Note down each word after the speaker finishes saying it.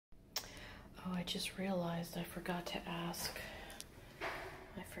Oh, I just realized I forgot to ask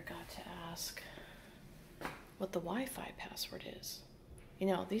what the Wi-Fi password is. You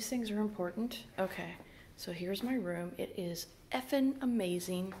know, these things are important. Okay, so here's my room. It is effing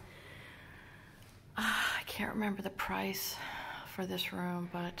amazing. I can't remember the price for this room,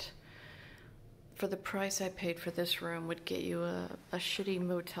 but for the price I paid for this room would get you a shitty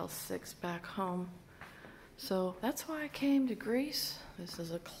Motel 6 back home. So that's why I came to Greece. This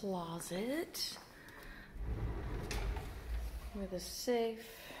is a closet with a safe.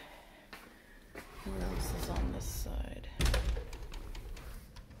 What else is on this side?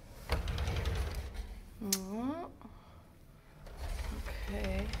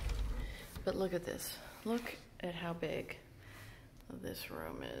 Okay, but look at this. Look at how big this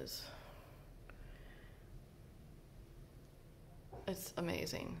room is. It's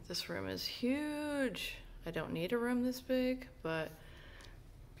amazing. This room is huge. I don't need a room this big, but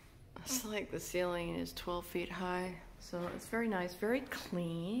it's like the ceiling is 12 feet high. So it's very nice, very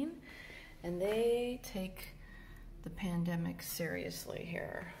clean. And they take the pandemic seriously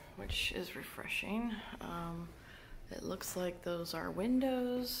here, which is refreshing. It looks like those are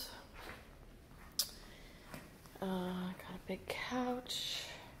windows. Got a big couch.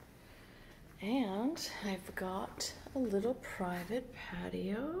 And I've got a little private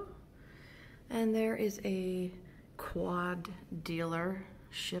patio. And there is a quad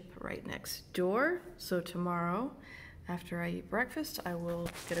dealership right next door. So tomorrow, after I eat breakfast, I will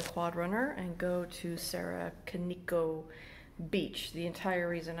get a quad runner and go to Sarakaniko Beach. The entire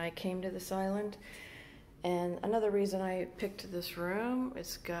reason I came to this island. And another reason I picked this room,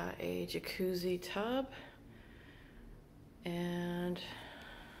 it's got a jacuzzi tub. And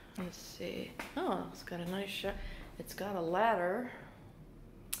let's see. Oh, it's got a nice shot. It's got a ladder.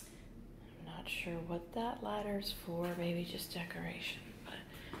 I'm not sure what that ladder's for. Maybe just decoration. But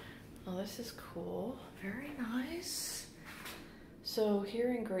oh, this is cool. Very nice. So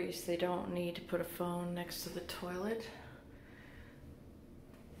here in Greece, they don't need to put a phone next to the toilet.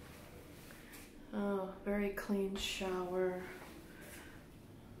 Oh, very clean shower.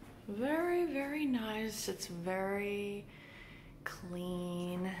 Very, very nice. It's very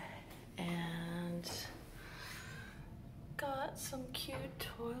clean and got some cute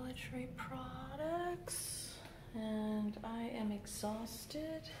toiletry products. And I am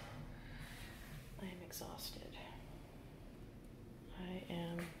exhausted. I am exhausted. I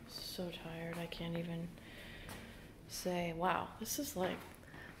am so tired. I can't even say, wow, this is like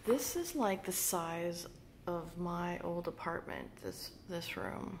the size of my old apartment, this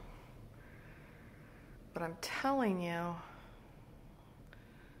room. But I'm telling you,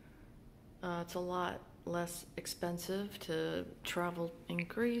 it's a lot less expensive to travel in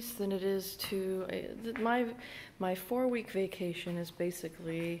Greece than it is to my 4-week vacation is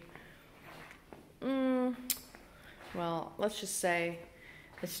basically well, let's just say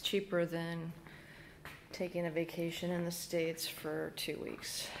it's cheaper than taking a vacation in the States for 2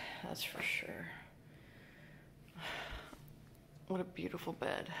 weeks. That's for sure. What a beautiful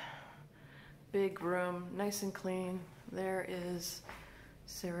bed. Big room, nice and clean. There is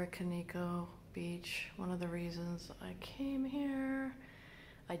Sarakaniko Beach, one of the reasons I came here.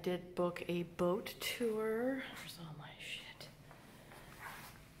 I did book a boat tour. There's all my shit.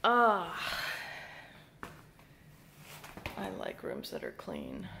 I like rooms that are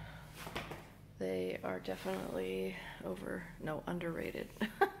clean. They are definitely underrated.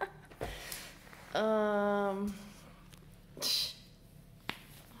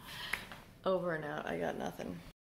 Over and out. I got nothing.